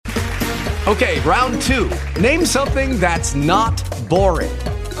Okay, round 2. Name something that's not boring.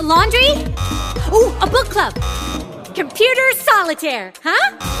 A laundry? Ooh, a book club. Computer solitaire,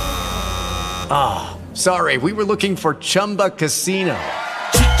 huh? Ah, sorry, we were looking for Chumba Casino.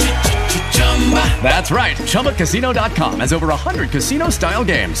 That's right, ChumbaCasino.com has over 100 casino-style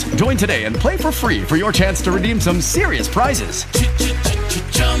games. Join today and play for free for your chance to redeem some serious prizes.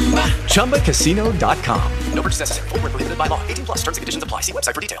 ChumbaCasino.com. No purchase necessary. Void where prohibited by law. 18 plus terms and conditions apply. See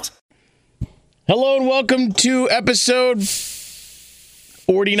website for details. Hello and welcome to episode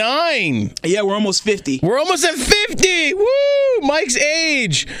 49. Yeah, we're almost 50. We're almost at 50. Woo! Mike's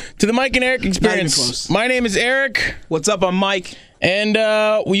age to the Mike and Erick experience. Not even close. My name is Eric. What's up? I'm Mike. And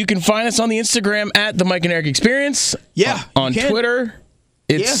you can find us on the Instagram at the Mike and Erick experience. Yeah. On Twitter,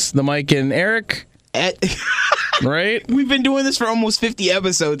 it's the Mike and Erick. Right? We've been doing this for almost 50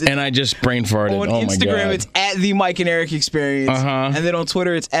 episodes. And I just brain farted. On oh Instagram, my God. it's at the Mike and Erick experience. Uh-huh. And then on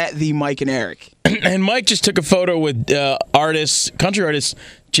Twitter, it's at the Mike and Erick. And Mike just took a photo with country artist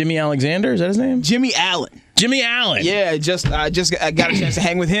Jimmy Alexander. Is that his name? Jimmy Allen. Jimmy Allen. Yeah, I got a chance to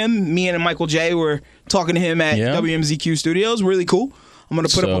hang with him. Me and Michael J were talking to him at WMZQ Studios. Really cool. I'm going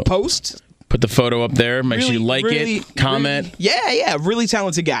to put up a post. Put the photo up there. Make sure you like it, comment. Yeah, really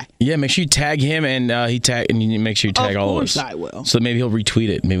talented guy. Yeah, make sure you tag him and you make sure you tag all of us. Of course I will. So maybe he'll retweet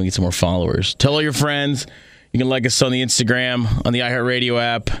it. Maybe we get some more followers. Tell all your friends. You can like us on the Instagram, on the iHeartRadio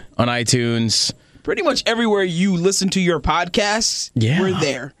app, on iTunes. Pretty much everywhere you listen to your podcasts, we're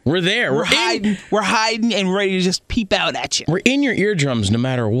there. We're there. We're hiding and ready to just peep out at you. We're in your eardrums no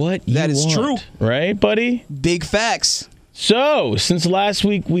matter what you want. That is true. Right, buddy? Big facts. So, since last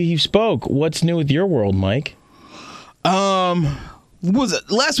week we spoke, what's new with your world, Mike?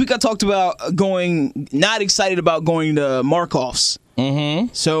 Last week I talked about not excited about going to Markoff's.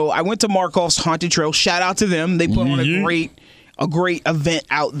 Mm-hmm. So I went to Markoff's Haunted Trail. Shout out to them. They put on a great event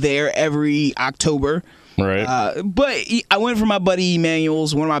out there every October. Right. But I went for my buddy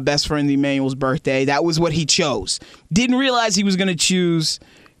Emmanuel's, one of my best friends Emmanuel's birthday. That was what he chose. Didn't realize he was going to choose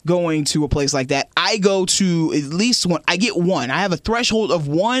going to a place like that. I go to at least one. I get one. I have a threshold of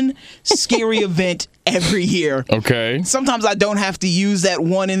one scary event every year. Okay. Sometimes I don't have to use that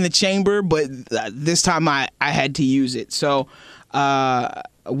one in the chamber, but this time I had to use it. So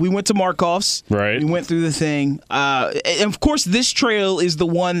we went to Markoff's. Right. We went through the thing. And of course, this trail is the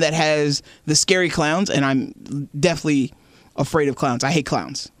one that has the scary clowns, and I'm definitely afraid of clowns. I hate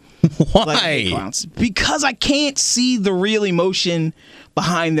clowns. Why? I hate clowns. Because I can't see the real emotion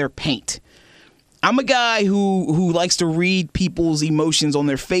behind their paint. I'm a guy who likes to read people's emotions on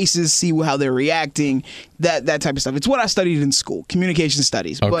their faces, see how they're reacting, that type of stuff. It's what I studied in school, communication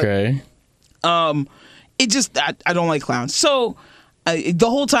studies. Okay. But, I don't like clowns. So the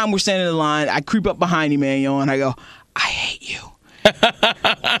whole time we're standing in line, I creep up behind Emmanuel and I go, I hate you.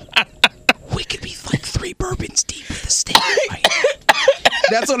 We could be like 3 bourbons deep with the steak right now.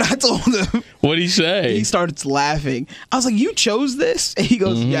 That's what I told him. What'd he say? He started laughing. I was like, you chose this? And he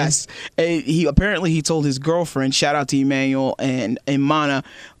goes, yes. And he told his girlfriend, shout out to Emmanuel and Mana,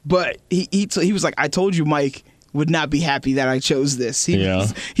 but he was like, I told you Mike would not be happy that I chose this.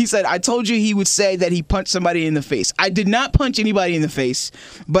 He said, I told you he would say that he punched somebody in the face. I did not punch anybody in the face,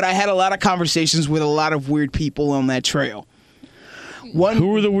 but I had a lot of conversations with a lot of weird people on that trail. Who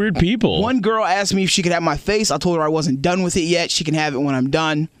were the weird people? One girl asked me if she could have my face. I told her I wasn't done with it yet. She can have it when I'm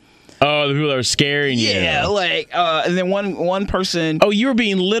done. Oh, the people that were scaring you. Yeah, and then one person. Oh, you were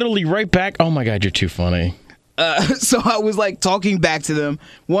being literally right back. Oh my God, you're too funny. So I was talking back to them.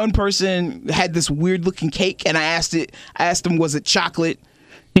 One person had this weird looking cake, and I asked them, was it chocolate?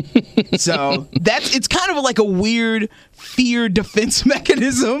 So it's kind of like a weird fear defense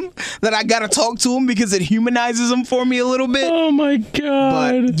mechanism that I gotta talk to him because it humanizes them for me a little bit. Oh my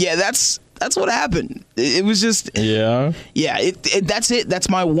God! But yeah, that's what happened. It was just that's it. That's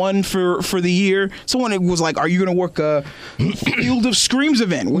my one for the year. Someone was like, "Are you gonna work a Field of Screams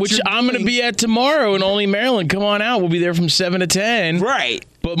event?" Which I'm gonna be at tomorrow in Olney, Maryland. Come on out. We'll be there from 7 to 10. Right.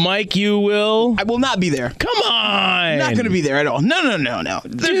 But Mike, you will. I will not be there. Come on. I'm not gonna be there at all. No.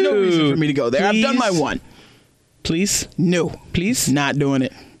 There's no reason for me to go there. Please? I've done my one. Please? No. Please? Not doing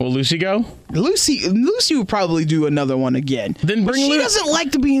it. Will Lucy go? Lucy would probably do another one again. Then bring She doesn't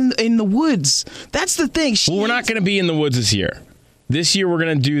like to be in the woods. That's the thing. We're not going to be in the woods this year. This year we're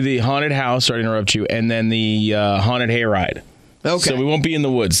going to do the haunted house, sorry to interrupt you, and then the haunted hayride. Okay. So we won't be in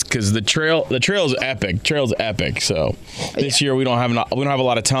the woods because the trail is epic. Trail's epic. So this year we don't have a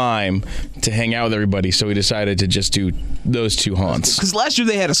lot of time to hang out with everybody. So we decided to just do those 2 haunts. Because last year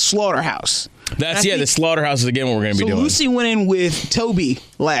they had a slaughterhouse. That's the slaughterhouse is again what we're going to be doing. Lucy went in with Toby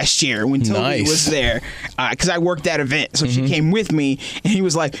last year when Toby was there because I worked that event. So she came with me and he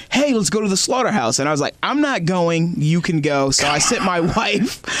was like, hey, let's go to the slaughterhouse. And I was like, I'm not going. You can go. So I sent my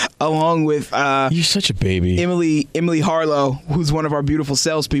wife along with you're such a baby. Emily Harlow, who's one of our beautiful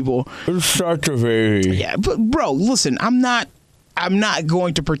salespeople. You're such a baby. Yeah, but bro, listen, I'm not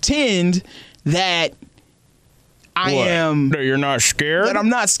going to pretend that I am. No, you're not scared? That I'm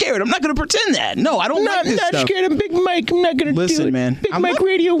not scared. I'm not going to pretend that. No, I don't like this stuff. I'm not scared of Big Mike. I'm not going to do it. Listen, man. Big Mike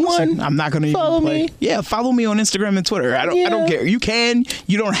Radio 1. I'm not going to follow me. Yeah, follow me on Instagram and Twitter. I don't care. You can.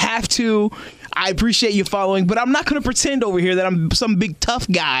 You don't have to. I appreciate you following, but I'm not going to pretend over here that I'm some big tough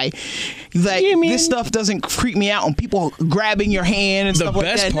guy. Like, this stuff doesn't freak me out on people grabbing your hand and stuff like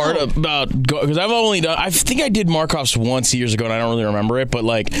that. The best part about, because I think I did Markov's once years ago and I don't really remember it, but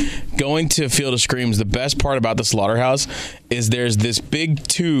like going to Field of Screams, the best part about the slaughterhouse is there's this big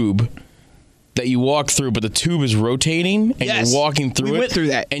tube that you walk through, but the tube is rotating and you're walking through it. We went through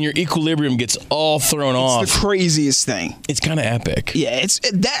that. And your equilibrium gets all thrown off. It's the craziest thing. It's kind of epic. Yeah,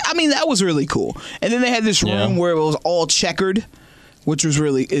 that was really cool. And then they had this room where it was all checkered, which was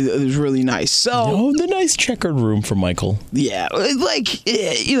really nice. So the nice checkered room for Michael. Yeah,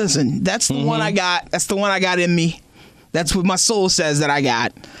 listen, that's the one I got. That's the one I got in me. That's what my soul says that I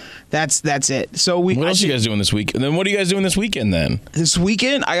got. That's it. So what else are you guys doing this week? And then what are you guys doing this weekend then? This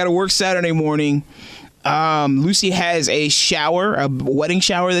weekend, I got to work Saturday morning. Lucy has a wedding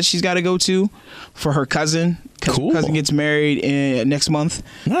shower that she's got to go to for her cousin. Cool. Her cousin gets married next month.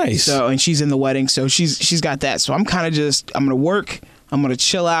 Nice. So, and she's in the wedding, so she's got that. So I'm kind of I'm gonna work. I'm gonna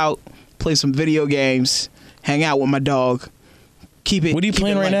chill out, play some video games, hang out with my dog. What are you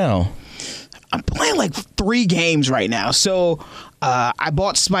playing right now? I'm playing like 3 games right now. So I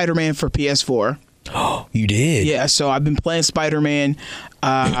bought Spider-Man for PS4. Oh, you did? Yeah, so I've been playing Spider-Man.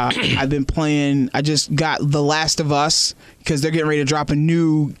 I just got The Last of Us because they're getting ready to drop a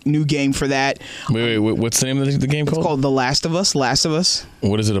new game for that. Wait, what's the name of the game called? It's called The Last of Us. Last of Us.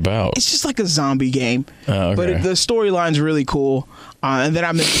 What is it about? It's just like a zombie game. Oh, okay. But the storyline's really cool. And then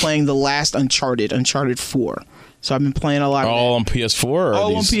I've been playing the last Uncharted 4. So I've been playing a lot. All on PS4?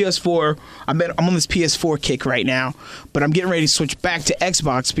 All on PS4. I'm on this PS4 kick right now, but I'm getting ready to switch back to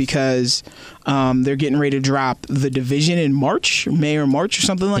Xbox because they're getting ready to drop The Division in May or March or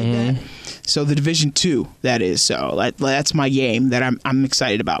something like that. So The Division 2, that is. So that's my game that I'm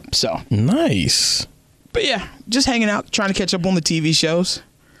excited about. So nice. But yeah, just hanging out, trying to catch up on the TV shows.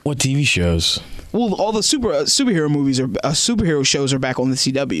 What TV shows? Well, all the superhero movies superhero shows are back on the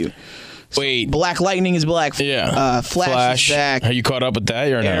CW. So wait, Black Lightning is back. Yeah, Flash is back. Are you caught up with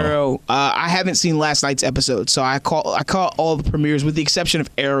that or no? Arrow. I haven't seen last night's episode, so I caught all the premieres with the exception of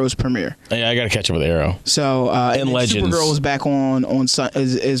Arrow's premiere. Yeah, I got to catch up with Arrow. So and Legends. Supergirl is back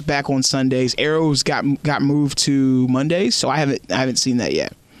is back on Sundays. Arrow's got moved to Mondays, so I haven't seen that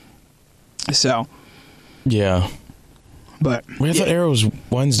yet. So yeah, but I thought Arrow was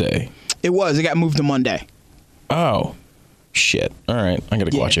Wednesday. It got moved to Monday. Oh. Shit. All right. I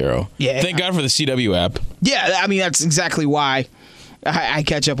got to watch Arrow. Yeah. Thank God for the CW app. Yeah. I mean, that's exactly why I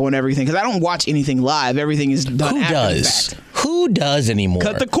catch up on everything because I don't watch anything live. Everything is done after the fact. Who does anymore?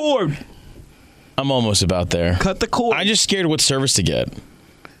 Cut the cord. I'm almost about there. Cut the cord. I'm just scared what service to get.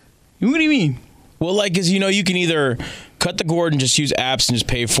 What do you mean? Well, like, because, you can either cut the cord and just use apps and just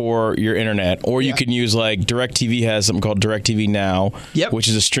pay for your internet, or you can use, like, DirecTV has something called DirecTV Now, which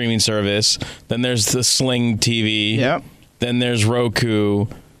is a streaming service. Then there's the Sling TV. Yep. Then there's Roku.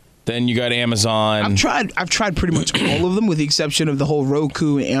 Then you got Amazon. I've tried pretty much all of them with the exception of the whole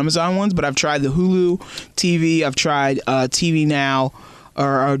Roku and Amazon ones, but I've tried the Hulu TV. I've tried TV Now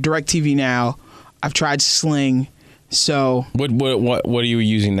or DirecTV Now. I've tried Sling. So what are you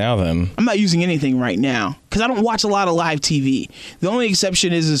using now then? I'm not using anything right now because I don't watch a lot of live TV. The only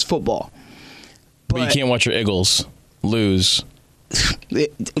exception is football. But you can't watch your Eagles lose.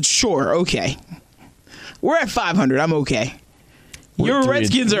 Sure, okay. We're at 500. I'm okay. Your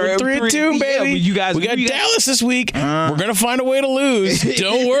Redskins are 3-2, baby. Yeah, we got Dallas this week. We're gonna find a way to lose.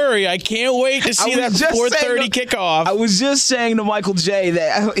 Don't worry. I can't wait to see that 4:30 kickoff. I was just saying to Michael J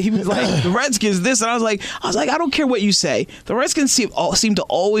that he was like, the Redskins this, and I was like, I don't care what you say. The Redskins seem to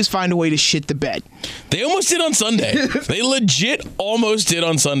always find a way to shit the bed. They almost did on Sunday. They legit almost did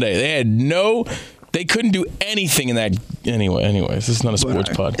on Sunday. They couldn't do anything in that. Anyways, this is not a sports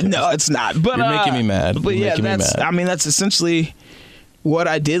podcast. No, it's not. But you're making me mad. But that's essentially what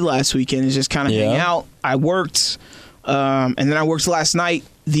I did last weekend is just kind of hang out. I worked, and then I worked last night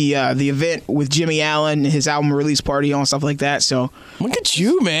the event with Jimmy Allen, his album release party and stuff like that. So look at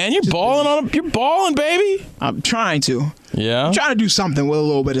you, man. You're balling You're balling, baby. I'm trying to. Yeah. I'm trying to do something with a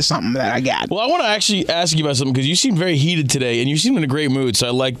little bit of something that I got. Well, I want to actually ask you about something because you seem very heated today, and you seem in a great mood. So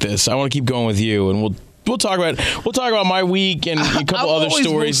I like this. I want to keep going with you, and we'll talk about my week and a couple other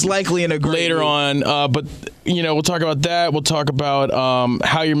stories most likely in a great later mood. on. But we'll talk about that. We'll talk about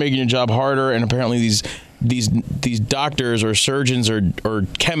how you're making your job harder, and apparently these doctors or surgeons or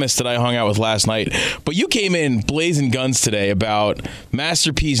chemists that I hung out with last night. But you came in blazing guns today about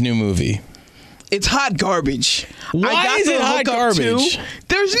Master P's new movie. It's hot garbage. Why is it hot garbage?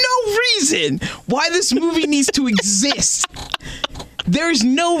 There's no reason why this movie needs to exist. There's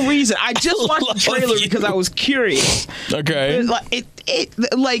no reason. I just watched the trailer because I was curious. Okay.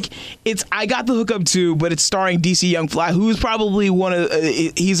 It's I Got the Hookup Too, but it's starring DC Young Fly, who is probably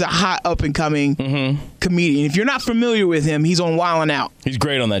he's a hot up and coming comedian. If you're not familiar with him, he's on Wild 'N Out. He's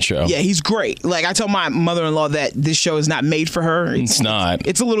great on that show. Yeah, he's great. Like, I tell my mother-in-law that this show is not made for her. It's not.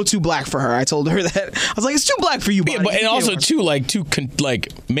 It's a little too black for her. I told her that. I was like, it's too black for you, buddy. Yeah, but and also too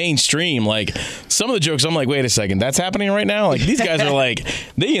mainstream. Like some of the jokes, I'm like, wait a second, that's happening right now. Like these guys are like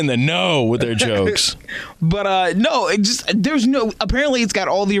they in the know with their jokes. But no, there's no. Apparently, it's got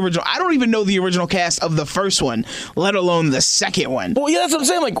all the original. I don't even know the original cast of the first one, let alone the second one. Well, yeah, that's what I'm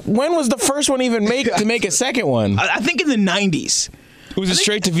saying. Like, when was the first one even to make a second one? I think in the 90s. Was it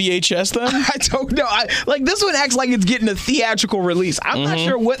straight to VHS then? I don't know. This one acts like it's getting a theatrical release. I'm not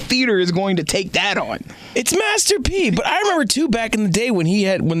sure what theater is going to take that on. It's Master P, but I remember too back in the day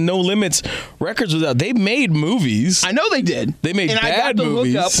when No Limits Records was out. They made movies. I know they did. They made bad movies. And I Got the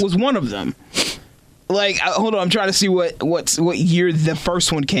Hookup was one of them. Like, hold on, I'm trying to see what year the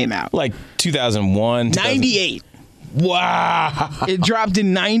first one came out. Like 2001. 98. Wow. It dropped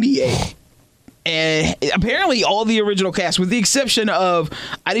in 98. And apparently all the original cast, with the exception of,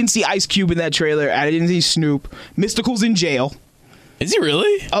 I didn't see Ice Cube in that trailer. I didn't see Snoop. Mystical's in jail. Is he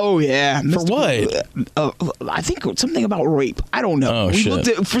really? Oh, yeah. For what? I think something about rape. I don't know. Oh,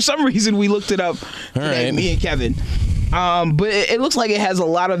 shit. For some reason, we looked it up today, right. Me and Kevin. But it looks like it has a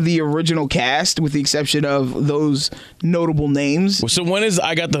lot of the original cast, with the exception of those notable names. So when is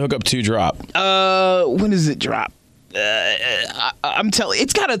I Got the Hookup 2 drop? When does it drop? I'm telling you,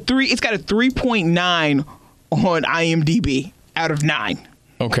 it's got a 3.9 on IMDb out of 9.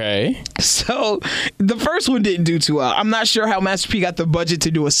 Okay. So the first one didn't do too well. I'm not sure how Master P got the budget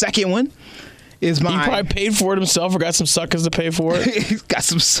to do a second one. He probably paid for it himself or got some suckers to pay for it. He's got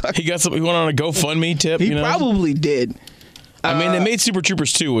some suckers. He went on a GoFundMe tip. He probably did. I mean, they made Super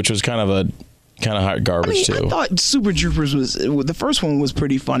Troopers 2, which was kind of hot garbage too. I thought Super Troopers the first one was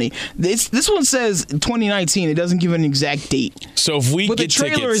pretty funny. This one says 2019. It doesn't give an exact date. So if we but get the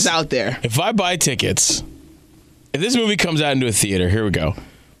trailer tickets, is out there. If I buy tickets, if this movie comes out into a theater, here we go.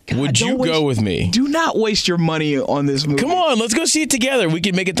 Would you go with me? Do not waste your money on this movie. Come on, let's go see it together. We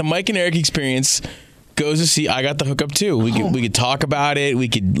can make it the Mike and Eric experience. Goes to see I Got the Hookup Too. We could talk about it. We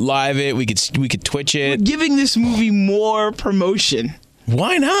could live it. We could Twitch it. We're giving this movie more promotion.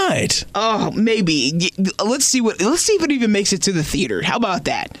 Why not? Oh, maybe. Let's see if it even makes it to the theater. How about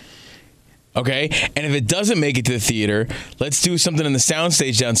that? Okay, and if it doesn't make it to the theater, let's do something in the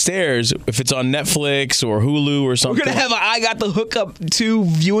soundstage downstairs. If it's on Netflix or Hulu or something, we're gonna have a I Got the Hookup 2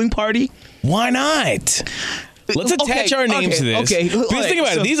 viewing party. Why not? Let's attach our names to this. Okay. Because think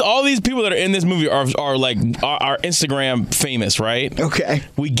about it. All these people that are in this movie are Instagram famous, right? Okay.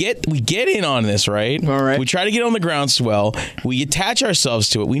 We get in on this, right? All right. We try to get on the groundswell. We attach ourselves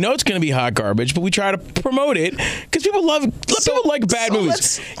to it. We know it's going to be hot garbage, but we try to promote it because people like bad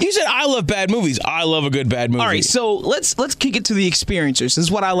movies. You said I love bad movies. I love a good bad movie. All right. So let's kick it to the experiencers. This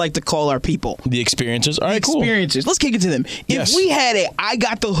is what I like to call our people. The experiencers. All right. Cool. Experiencers. Let's kick it to them. Yes. If we had a I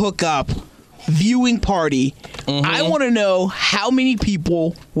Got the Hookup viewing party, I want to know how many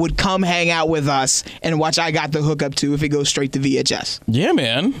people would come hang out with us and watch I Got the Hookup Too if it goes straight to VHS. Yeah,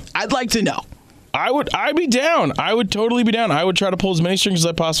 man. I'd like to know. I'd be down. I would totally be down. I would try to pull as many strings as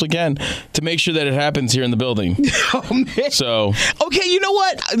I possibly can to make sure that it happens here in the building. Oh, man. So. Okay, you know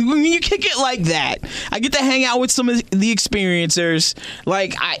what? When you kick it like that, I get to hang out with some of the experiencers.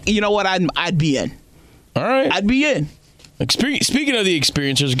 Like, you know what? I'd be in. All right. I'd be in. Speaking of the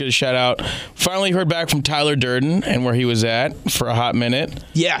experiencers, get a shout out. Finally heard back from Tyler Durden and where he was at for a hot minute.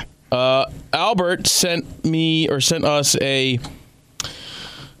 Yeah. Albert sent us a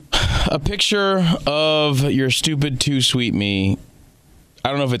picture of your stupid Too Sweet Me. I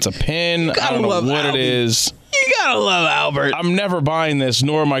don't know if it's a pin. I don't know what it is. You gotta love Albert. I'm never buying this,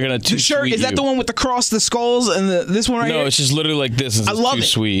 nor am I gonna Too Sweet you. Is that the one with the skulls and this one right here? No, it's just literally like this. I love Too it.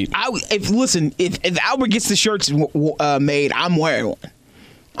 Sweet. If Albert gets the shirts made, I'm wearing one.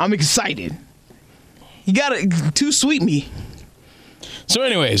 I'm excited. You gotta too sweet me. So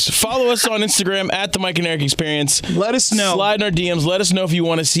anyways, follow us on Instagram at the Mike and Erick Experience. Let us know. Slide in our DMs. Let us know if you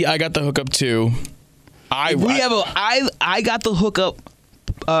want to see I Got the Hookup too. I got the hookup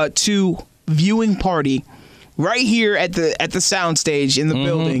to viewing party right here at the soundstage in the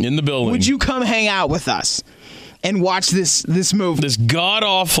building. In the building. Would you come hang out with us and watch this movie? This god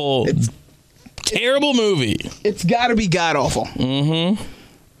awful, terrible movie. It's got to be god awful. Mm-hmm.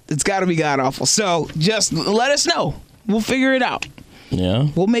 It's got to be god awful. So just let us know. We'll figure it out. Yeah.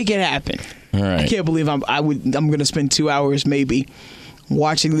 We'll make it happen. All right. I can't believe I'm going to spend 2 hours maybe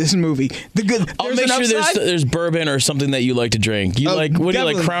watching this movie. I'll make sure there's bourbon or something that you like to drink. What do you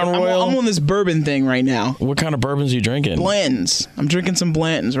like, Crown Royal? I'm on this bourbon thing right now. What kind of bourbons are you drinking? Blends. I'm drinking some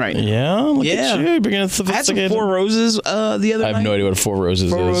blends right now. Yeah? Look at you. Being I had some Four Roses the other night. I have no idea what a Four Roses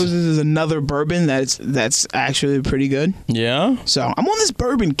is. Four Roses is another bourbon that's actually pretty good. Yeah? So I'm on this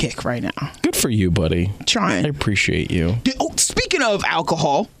bourbon kick right now. Good for you, buddy. Trying. I appreciate you. Speaking of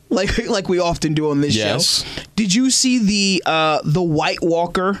alcohol, like we often do on this show, did you see the White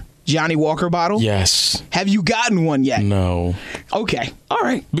Walker Johnny Walker bottle? Yes. Have you gotten one yet? No. Okay. All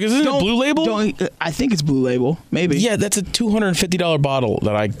right. Because it's a Blue Label? I think it's Blue Label. Maybe. Yeah, that's a $250 bottle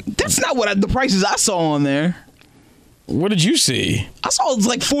That's not what the prices I saw on there. What did you see? I saw it's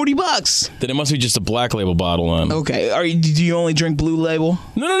like $40. Then it must be just a Black Label bottle then. Okay. Do you only drink Blue Label?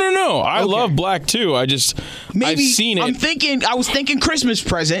 No. I love black too. I've seen it. I was thinking Christmas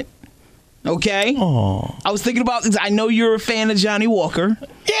present. Okay. Oh. I was thinking about. I know you're a fan of Johnny Walker.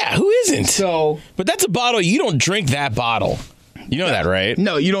 Yeah, who isn't? But that's a bottle. You don't drink that bottle. You know that, right?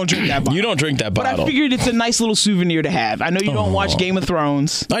 No, you don't drink that bottle. You don't drink that bottle. But I figured it's a nice little souvenir to have. I know you don't watch Game of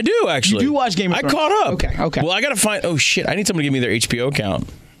Thrones. I do, actually. You do watch Game of Thrones. I caught up. Okay. Well, I got to find... Oh, shit. I need someone to give me their HBO account.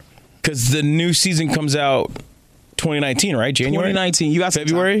 Because the new season comes out 2019, right? January? 2019. You got some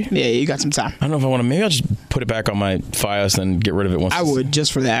February? Time. Yeah, you got some time. I don't know if I want to... Maybe I'll just put it back on my Fios and get rid of it once. I would,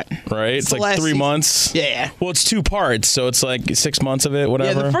 just for that. Right? It's like 3 months. Yeah. Well, it's 2 parts, so it's like 6 months of it,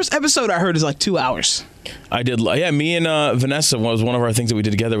 whatever. Yeah, the first episode I heard is like 2 hours. I did. Yeah, me and Vanessa, was one of our things that we did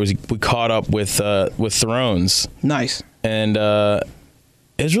together was we caught up with Thrones. Nice. And it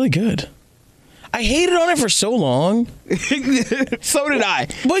was really good. I hated on it for so long. So did I.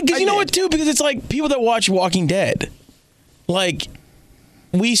 But because you know what, too? Because it's like people that watch Walking Dead. Like,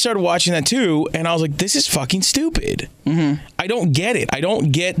 we started watching that, too, and I was like, this is fucking stupid. Mm-hmm. I don't get it. I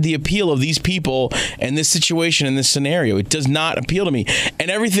don't get the appeal of these people and this situation and this scenario. It does not appeal to me.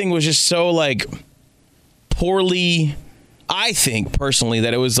 And everything was just so, like, poorly... I think, personally,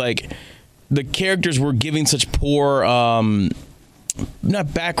 that it was like the characters were giving such poor...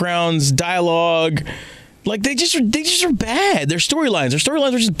 not backgrounds, dialogue. Like they just are bad. Their storylines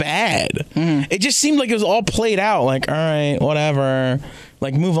were just bad. Mm-hmm. It just seemed like it was all played out. Like, all right, whatever.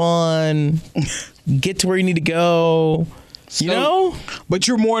 Like, move on. Get to where you need to go. You know? But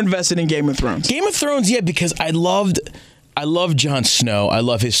you're more invested in Game of Thrones. Game of Thrones, yeah, because I love Jon Snow. I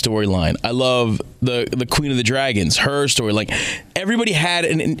love his storyline. I love the Queen of the Dragons, her story. Like, everybody had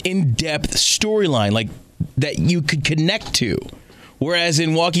an in-depth storyline, like, that you could connect to. Whereas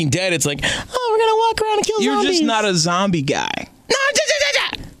in Walking Dead, it's like, oh, we're gonna walk around and kill zombies. You're just not a zombie guy. No,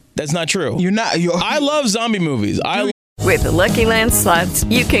 that's not true. You're not. I love zombie movies. With the Lucky Land Slots,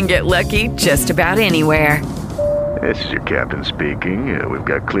 you can get lucky just about anywhere. This is your captain speaking. We've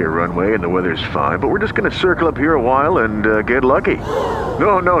got clear runway and the weather's fine, but we're just going to circle up here a while and get lucky.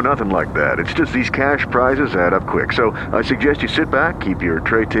 No, nothing like that. It's just these cash prizes add up quick. So I suggest you sit back, keep your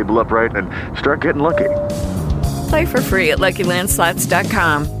tray table upright, and start getting lucky. Play for free at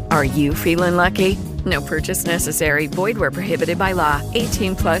LuckyLandSlots.com. Are you feeling lucky? No purchase necessary. Void where prohibited by law.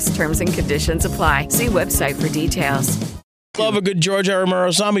 18+ terms and conditions apply. See website for details. Love a good George R.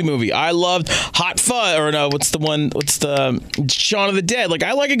 Romero zombie movie. I loved Hot Fuzz, or no, what's the Shaun of the Dead. Like,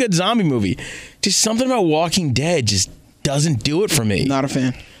 I like a good zombie movie. Just something about Walking Dead just doesn't do it for me. Not a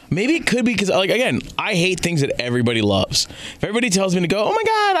fan. Maybe it could be because, like, again, I hate things that everybody loves. If everybody tells me to go, oh my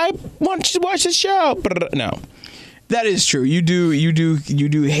God, I want you to watch this show. No. That is true. You do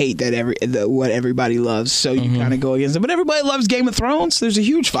hate that what everybody loves, so you kind of go against it. But everybody loves Game of Thrones. There's a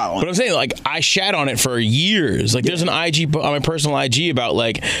huge following. But I'm saying, like, I shat on it for years. Like, there's an IG on my personal IG about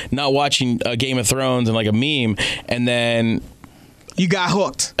like not watching Game of Thrones and like a meme, and then you got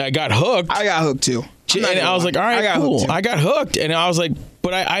hooked. I got hooked. I got hooked too. And I was like, all right, cool. I got hooked, and I was like,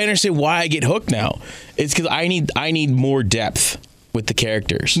 but I understand why I get hooked now. It's because I need more depth with the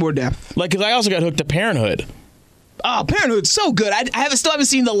characters. More depth. Like, because I also got hooked to Parenthood. Oh, Parenthood's so good. I still haven't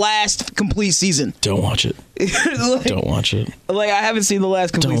seen the last complete season. Don't watch it. Don't watch it. Like, I haven't seen the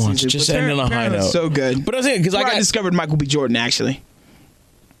last complete season. Just end on a high note. So good. But I was saying, because I discovered Michael B. Jordan, actually.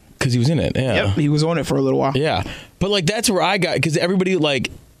 Because he was in it, yeah. Yep, he was on it for a little while. Yeah. But, like, that's where I got... Because everybody, like...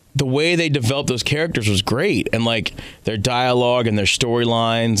 The way they developed those characters was great. And, like, their dialogue and their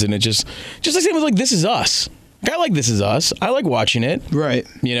storylines. And it just like same with, like, This Is Us. I like This Is Us. I like watching it. Right.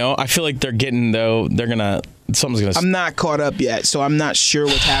 You know, I feel like they're getting, though, something's going to... I'm not caught up yet, so I'm not sure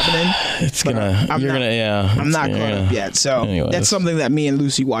what's happening. I'm not caught up yet. So that's something that me and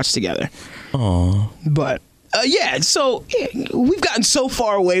Lucy watch together. Aww. But, so we've gotten so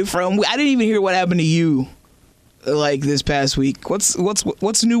far away from... I didn't even hear what happened to you, like, this past week.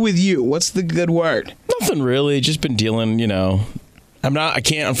 What's new with you? What's the good word? Nothing really. Just been dealing, you know... I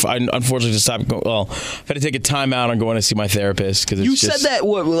can't, unfortunately, just stop. Well, I've had to take a time out on going to see my therapist because you said that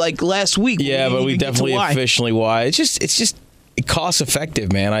like last week. Yeah, but we definitely officially why. It's just cost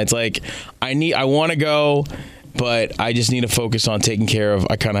effective, man. It's like I want to go, but I just need to focus on taking care of.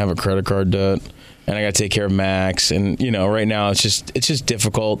 I kind of have a credit card debt, and I got to take care of Max, and you know, right now it's just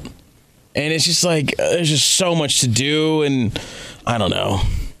difficult, and it's just like there's just so much to do, and I don't know,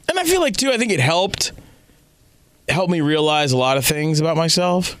 and I feel like too. I think it helped me realize a lot of things about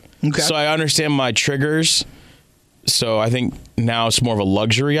myself. Okay. So I understand my triggers. So I think now it's more of a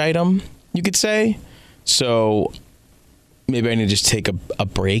luxury item, you could say. So maybe I need to just take a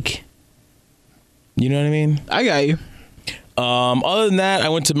break. You know what I mean? I got you. Other than that, I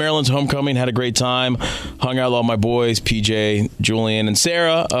went to Maryland's homecoming, had a great time, hung out with all my boys, PJ, Julian, and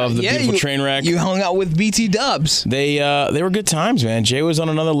Sarah of the Beautiful Trainwreck. You hung out with BT Dubs. They were good times, man. Jay was on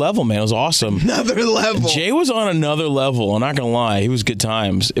another level, man. It was awesome. Another level. Jay was on another level. I'm not gonna lie, he was good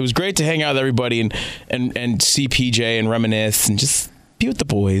times. It was great to hang out with everybody and see PJ and reminisce and just be with the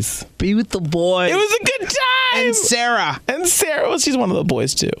boys. Be with the boys. It was a good time. And Sarah. Well, she's one of the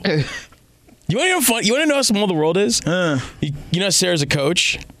boys too. You want to know fun? You want to know how small the world is? You know Sarah's a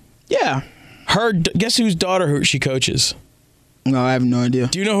coach? Yeah. Guess whose daughter she coaches? No, I have no idea.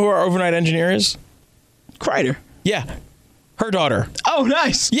 Do you know who our overnight engineer is? Kreider. Yeah. Her daughter. Oh,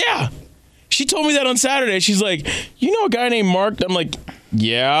 nice. Yeah. She told me that on Saturday. She's like, you know a guy named Mark? I'm like,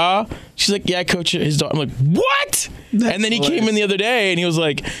 yeah. She's like, yeah, I coach his daughter. I'm like, what? And then he came in the other day and he was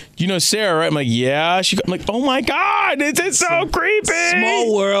like, you know Sarah, right? I'm like, yeah. I'm like, oh my God, it's so creepy.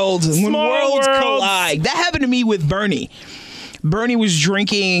 Small world. When worlds collide. That happened to me with Bernie. Bernie was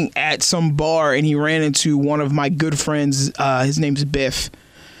drinking at some bar and he ran into one of my good friends. His name's Biff.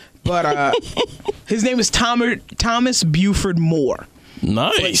 But his name is Thomas Buford Moore.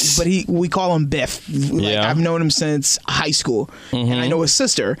 Nice. But we call him Biff. Like, I've known him since high school. And I know his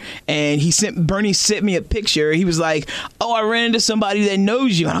sister. And Bernie sent me a picture. He was like, oh, I ran into somebody that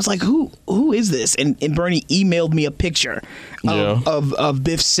knows you. And I was like, who is this? And Bernie emailed me a picture of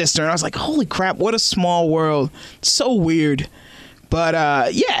Biff's sister. And I was like, holy crap, what a small world. So weird.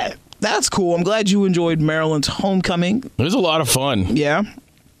 But yeah, that's cool. I'm glad you enjoyed Maryland's homecoming. It was a lot of fun. Yeah.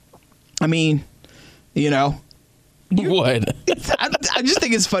 I mean, you know. What? I just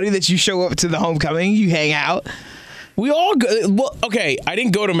think it's funny that you show up to the homecoming, you hang out. We all go. Well, okay, I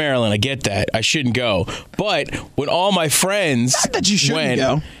didn't go to Maryland. I get that. I shouldn't go. But when all my friends not that you shouldn't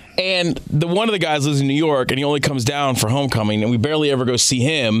go. And one of the guys lives in New York, and he only comes down for homecoming, and we barely ever go see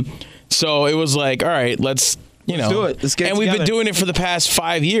him. So it was like, all right, let's do it. Let's get and it we've together. been doing it for the past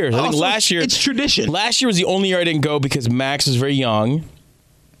 5 years. I think last year it's tradition. Last year was the only year I didn't go because Max was very young,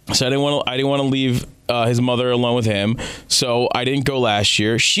 so I didn't want to leave his mother alone with him. So I didn't go last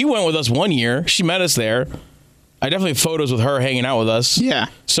year. She went with us one year. She met us there. I definitely have photos with her hanging out with us. Yeah.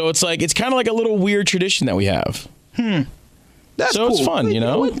 So it's kind of like a little weird tradition that we have. That's so cool. It's fun, you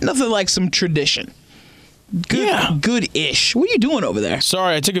know? Nothing like some tradition. Good-ish. What are you doing over there?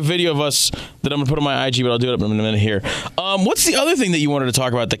 Sorry, I took a video of us that I'm going to put on my IG, but I'll do it in a minute here. What's the other thing that you wanted to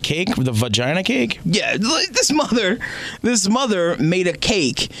talk about? The cake? The vagina cake? Yeah, this mother made a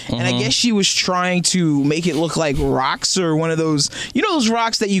cake, and I guess she was trying to make it look like rocks or one of those, those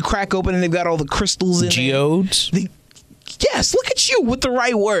rocks that you crack open and they've got all the crystals in Geodes? Yes, look at you with the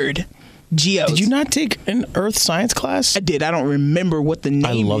right word. Geodes. Did you not take an earth science class? I did. I don't remember what the name is.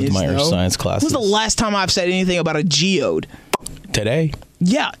 I loved my earth science classes. When was the last time I've said anything about a geode? Today.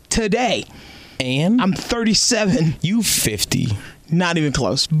 Yeah, today. And? I'm 37. You 50. Not even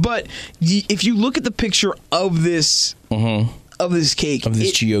close. But if you look at the picture of this of this cake. Of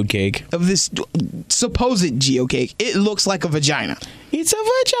this geode cake. Of this supposed geode cake. It looks like a vagina. It's a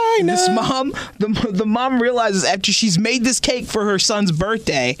vagina. This mom, the mom realizes after she's made this cake for her son's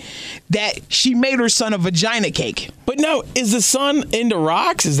birthday that she made her son a vagina cake. But no, is the son into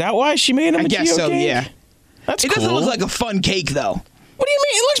rocks? Is that why she made him a geode cake? I guess so, yeah. That's cool. It doesn't look like a fun cake, though. What do you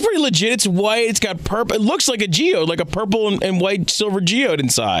mean? It looks pretty legit. It's white. It's got purple. It looks like a geode, like a purple and white silver geode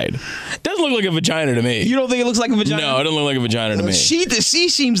inside. It doesn't look like a vagina to me. You don't think it looks like a vagina? No, it doesn't look like a vagina to me. She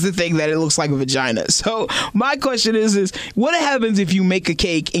seems to think that it looks like a vagina. So my question is what happens if you make a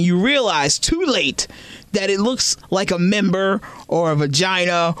cake and you realize too late that it looks like a member or a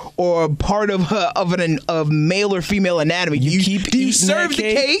vagina or part of male or female anatomy? Do you serve the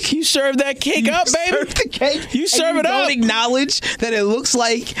cake? You serve that cake up, baby. Serve the cake. You serve it up. Don't acknowledge that it looks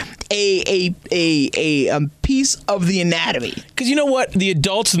like a piece of the anatomy. Because you know what? The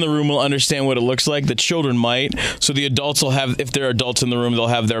adults in the room will understand what it looks like. The children might. So the adults will have, if there are adults in the room, they'll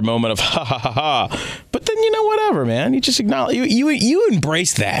have their moment of ha ha ha ha. But then, whatever, man. You just acknowledge. You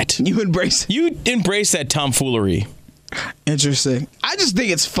embrace that. You embrace that tomfoolery. Interesting. I just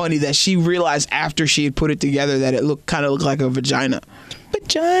think it's funny that she realized after she had put it together that it kind of looked like a vagina.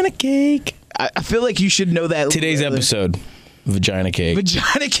 Vagina cake. I feel like you should know that. Today's episode. Vagina cake.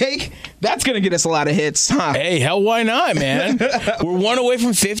 Vagina cake? That's going to get us a lot of hits, huh? Hey, hell, why not, man? We're one away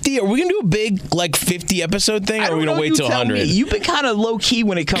from 50. Are we going to do a big, 50 episode thing, or are we going to wait till 100? You've been kind of low-key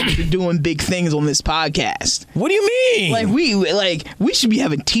when it comes to doing big things on this podcast. What do you mean? We should be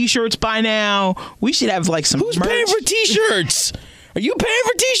having T-shirts by now. We should have, some Who's merch. paying for T-shirts? Are you paying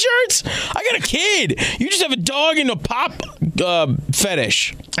for T-shirts? I got a kid. You just have a dog and a pop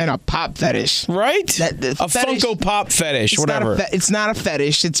fetish. And a pop fetish. Right? A Funko Pop fetish, whatever. It's not a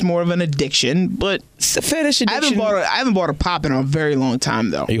fetish. It's more of an addiction, but... It's a fetish addiction. I haven't bought a pop in a very long time,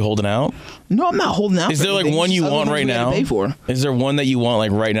 though. Are you holding out? No, I'm not holding out. Is there one you want right now? Pay for. Is there one that you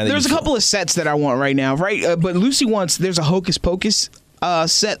want right now? There's a couple of sets that I want right now, right? But Lucy wants... There's a Hocus Pocus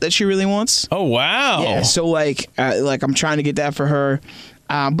set that she really wants. Oh, wow. Yeah, so I'm trying to get that for her.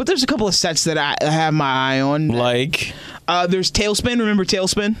 But there's a couple of sets that I have my eye on. Like? There's Tailspin. Remember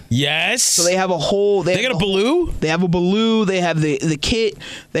Tailspin? Yes. So they have a whole... They got a Baloo? They have a Baloo. They have the kit.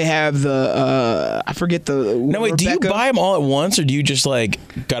 They have the... I forget the... No, wait, Rebecca. do you buy them all at once, or do you just,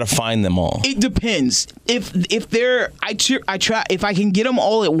 got to find them all? It depends. If they're... I try... If I can get them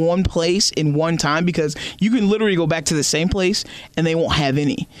all at one place in one time, because you can literally go back to the same place, and they won't have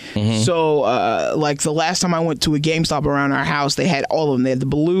any. Mm-hmm. So, the last time I went to a GameStop around our house, they had all of them. They had the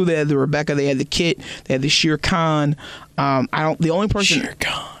Baloo, they had the Rebecca, they had the kit, they had the Shere Khan. The only person... Shere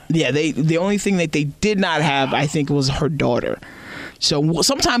Khan. Yeah, the only thing that they did not have, I think, was her daughter. So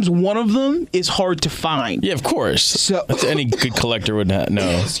sometimes one of them is hard to find. Yeah, of course. So any good collector would not know.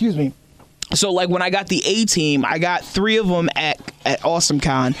 Excuse me. So when I got the A-Team, I got 3 of them at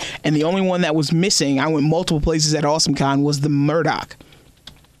AwesomeCon, and the only one that was missing, I went multiple places at AwesomeCon, was the Murdoch.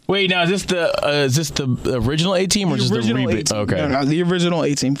 Wait, now is this the original A-Team or just the reboot? Okay, no, the original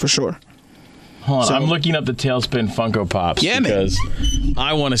A-Team for sure. Hold on, I'm looking up the Tailspin Funko Pops. Yeah, because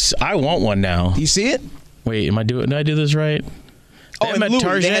I want one now. Do you see it? Wait, did I do this right? Oh, and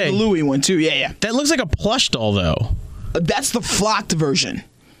Louis. They had the Louis one too. Yeah. That looks like a plush doll though. That's the flocked version.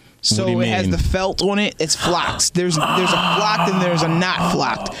 So it has the felt on it. It's flocked. There's a flocked and there's a not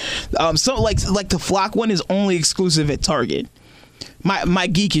flocked. So the flock one is only exclusive at Target. My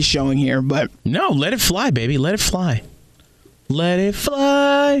geek is showing here, but no, let it fly, baby. Let it fly. Let it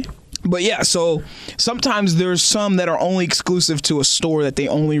fly. But yeah, so sometimes there's some that are only exclusive to a store that they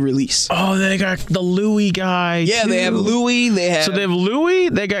only release. Oh, they got the Louis guy. Yeah, too. they have Louis. They have Louis.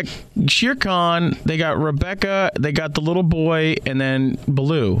 They got Shere Khan. They got Rebecca. They got the little boy, and then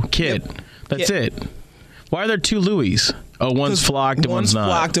Baloo kid. Yep. That's it. Why are there 2 Louis? Oh, one's flocked and one's not.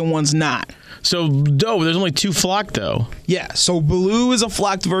 One's flocked and one's not. So there's only 2 flocked though. Yeah. So Baloo is a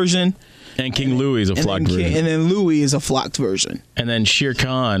flocked version. And King Louis is a flocked version. And then Louis is a flocked version. And then Shere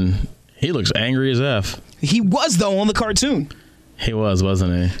Khan, he looks angry as F. He was, though, on the cartoon. He was,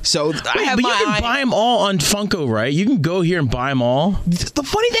 wasn't he? So but you can buy them all on Funko, right? You can go here and buy them all. The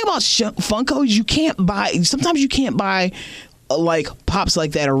funny thing about Funko is sometimes you can't buy pops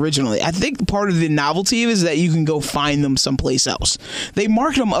like that originally. I think part of the novelty is that you can go find them someplace else. They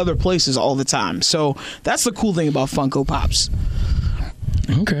market them other places all the time. So that's the cool thing about Funko Pops.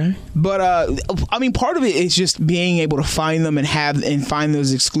 Okay. But part of it is just being able to find them and find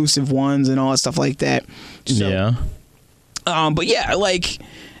those exclusive ones and all that stuff like that. So, yeah. But yeah,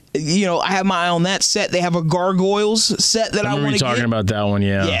 I have my eye on that set. They have a Gargoyles set that I want to get. Talking about that one,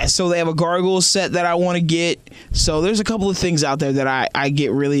 yeah. Yeah, so they have a Gargoyles set that I want to get. So there's a couple of things out there that I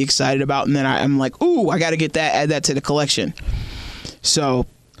get really excited about, and then I'm like, ooh, I got to get that, add that to the collection. So,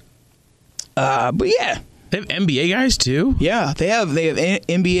 but yeah. They have NBA guys too? Yeah, they have NBA,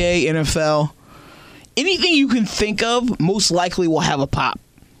 NFL. Anything you can think of, most likely will have a pop.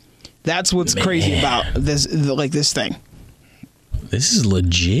 That's what's crazy about this thing. This is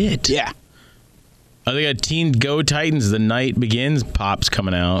legit. Yeah. they got Teen Go Titans. The Night Begins pop's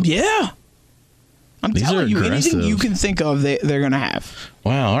coming out. Yeah. I'm These telling are you, aggressive. anything you can think of, they're going to have.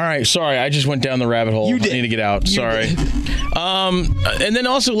 Wow. All right. Sorry. I just went down the rabbit hole. You did. I need to get out. Sorry. And then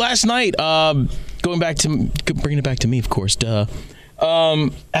also last night, bringing it back to me, of course, duh. I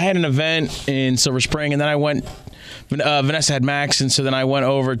had an event in Silver Spring, and then I went, Vanessa had Max, and so then I went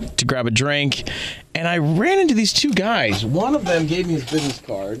over to grab a drink, and I ran into these two guys. One of them gave me his business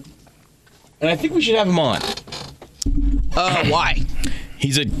card, and I think we should have him on. Why?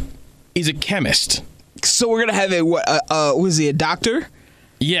 He's a chemist. So we're gonna have was he a doctor?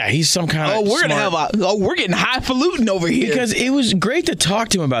 Yeah, he's some kind of. We're getting highfalutin over here. Because it was great to talk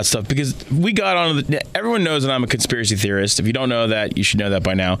to him about stuff. Because we got on. Everyone knows that I'm a conspiracy theorist. If you don't know that, you should know that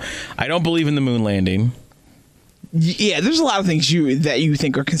by now. I don't believe in the moon landing. Yeah, there's a lot of things that you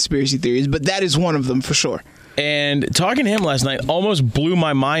think are conspiracy theories, but that is one of them for sure. And talking to him last night almost blew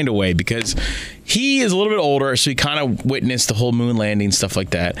my mind away because he is a little bit older, so he kind of witnessed the whole moon landing, stuff like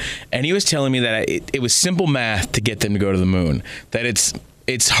that. And he was telling me that it was simple math to get them to go to the moon. That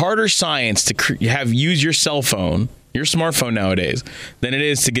it's harder science to use your cell phone, your smartphone nowadays, than it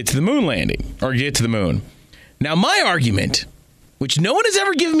is to get to the moon landing or get to the moon. Now, my argument, which no one has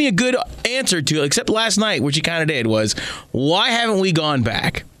ever given me a good answer to, except last night, which he kind of did, was why haven't we gone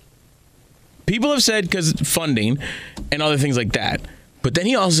back? People have said because funding and other things like that. But then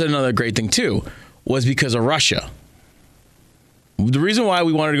he also said another great thing, too, was because of Russia. The reason why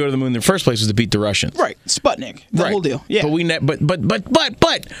we wanted to go to the moon in the first place was to beat the Russians. Right. Sputnik. The whole deal. Yeah.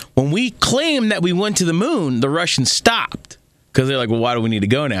 But when we claimed that we went to the moon, the Russians stopped. Because they're like, well, why do we need to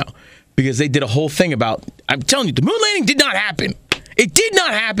go now? Because they did a whole thing about, I'm telling you, the moon landing did not happen. It did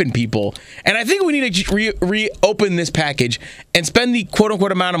not happen, people. And I think we need to reopen this package and spend the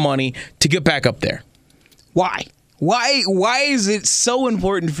quote-unquote amount of money to get back up there. Why? Why is it so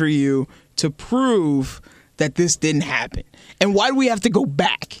important for you to prove that this didn't happen? And why do we have to go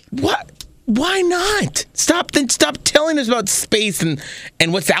back? What? Why not? Stop telling us about space and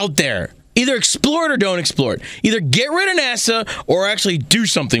what's out there. Either explore it or don't explore it. Either get rid of NASA or actually do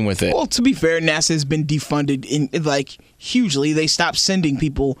something with it. Well, to be fair, NASA has been defunded hugely. They stopped sending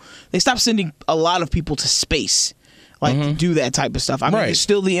a lot of people to space. To do that type of stuff. I mean, it's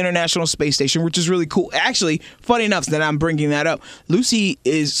still the International Space Station, which is really cool. Actually, funny enough that I'm bringing that up,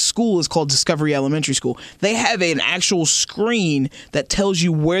 Lucy's school is called Discovery Elementary School. They have an actual screen that tells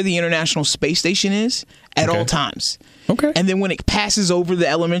you where the International Space Station is at all times. Okay. And then when it passes over the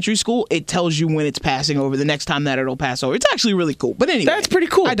elementary school, it tells you when it's passing over, the next time that it'll pass over. It's actually really cool. But anyway. That's pretty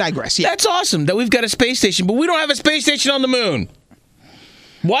cool. I digress. Yeah. That's awesome that we've got a space station, but we don't have a space station on the moon.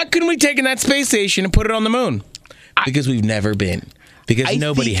 Why couldn't we take in that space station and put it on the moon? Because we've never been. Because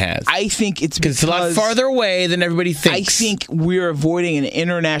nobody has. I think it's because it's a lot farther away than everybody thinks. I think we're avoiding an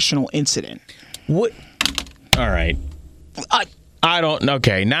international incident. What? All right. I don't.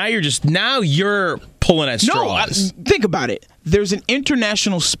 Okay. Now you're pulling at straws. No, think about it. There's an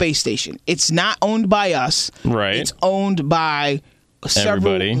international space station. It's not owned by us. Right. It's owned by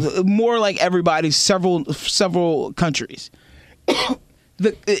everybody. More like everybody. Several countries.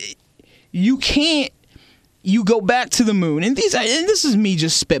 You can't. You go back to the moon, and this is me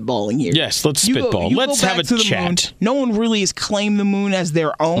just spitballing here. Yes, let's spitball. Let's have a chat. Moon. No one really has claimed the moon as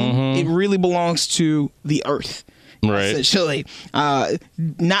their own. It really belongs to the Earth, right? Essentially,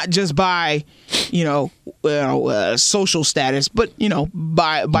 not just by social status, but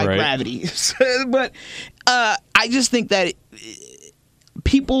by gravity. But I just think that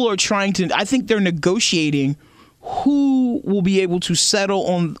people are trying to. I think they're negotiating who will be able to settle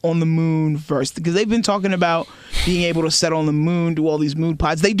on the moon first, because they've been talking about being able to settle on the moon, do all these moon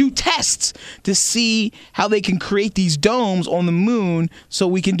pods. They do tests to see how they can create these domes on the moon so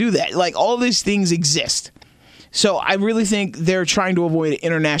we can do that. Like, all these things exist. So I really think they're trying to avoid an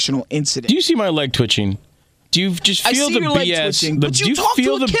international incident. Do you see my leg twitching? Do you just feel the BS? But you talked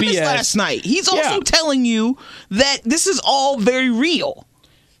to a chemist last night. He's also telling you that this is all very real.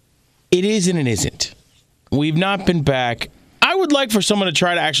 It is and it isn't. We've not been back. I would like for someone to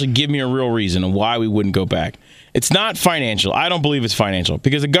try to actually give me a real reason of why we wouldn't go back. It's not financial. I don't believe it's financial,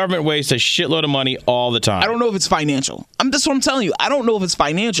 because the government wastes a shitload of money all the time. I don't know if it's financial. That's what I'm telling you. I don't know if it's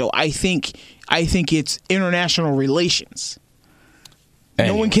financial. I think it's international relations.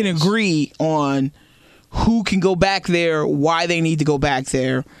 Anyways. No one can agree on who can go back there, why they need to go back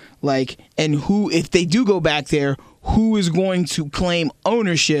there, and who, if they do go back there, who is going to claim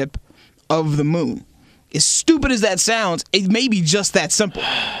ownership of the moon. As stupid as that sounds, it may be just that simple.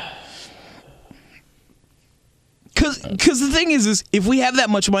 Because the thing is if we have that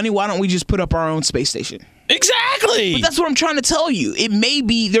much money, why don't we just put up our own space station? Exactly. But that's what I'm trying to tell you.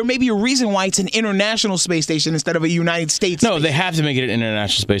 There may be a reason why it's an international space station instead of a United States. No, they have to make it an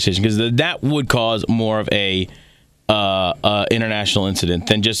international space station because that would cause more of a international incident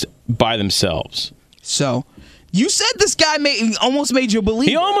than just by themselves. So, you said this guy almost made you a believer.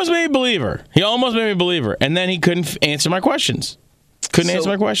 He almost made me a believer. And then he couldn't answer my questions. Answer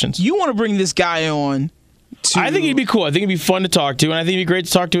my questions. You want to bring this guy on I think he'd be cool. I think he'd be fun to talk to, and I think it'd be great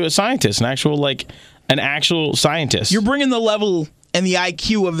to talk to a scientist, an actual scientist. You're bringing the level and the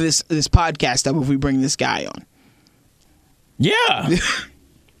IQ of this podcast up if we bring this guy on. Yeah.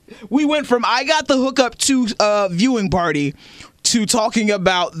 We went from I got the hookup to viewing party to talking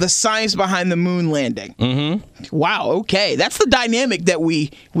about the science behind the moon landing. Mm-hmm. Wow, okay. That's the dynamic that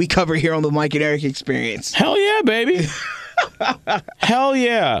we cover here on the Mike and Erick Experience. Hell yeah, baby. Hell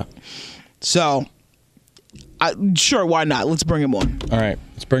yeah. So, sure, why not? Let's bring him on. All right,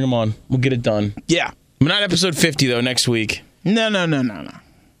 let's bring him on. We'll get it done. Yeah. Not episode 50, though, next week. No.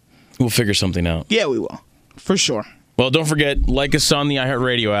 We'll figure something out. Yeah, we will. For sure. Well, don't forget, like us on the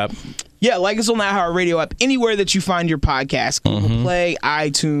iHeartRadio app. Yeah, like us on the iHeartRadio app, anywhere that you find your podcast, Google Play,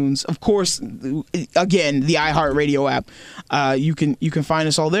 iTunes, of course, again, the iHeartRadio app. You can find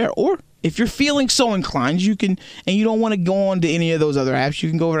us all there. Or if you're feeling so inclined, you can, and you don't want to go on to any of those other apps, you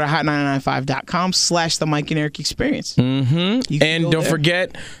can go over to hot995.com/the Mike and Erick Experience. Mm-hmm. And don't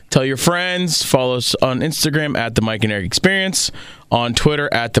forget, tell your friends, follow us on Instagram at the Mike and Erick Experience, on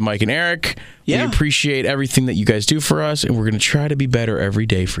Twitter at the Mike and Erick. Yeah. We appreciate everything that you guys do for us, and we're going to try to be better every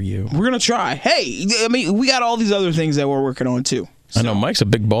day for you. We're going to try. Hey, I mean, we got all these other things that we're working on, too. So. I know, Mike's a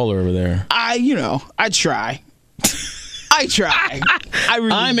big baller over there. I try. I try. I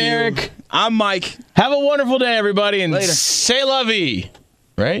really I'm do. Erick. I'm Mike. Have a wonderful day, everybody, and Later. say lovey.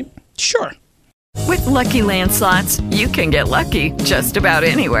 Right? Sure. With Lucky Land Slots, you can get lucky just about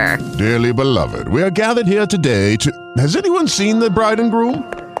anywhere. Dearly beloved, we are gathered here today to... Has anyone seen the bride and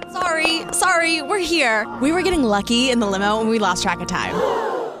groom? Sorry, we're here. We were getting lucky in the limo and we lost track of time.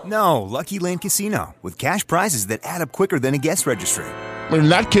 No, Lucky Land Casino, with cash prizes that add up quicker than a guest registry. In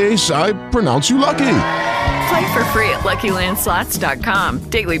that case, I pronounce you lucky. Play for free at LuckyLandSlots.com.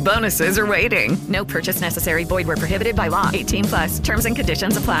 Daily bonuses are waiting. No purchase necessary. Void where prohibited by law. 18+. Terms and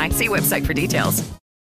conditions apply. See website for details.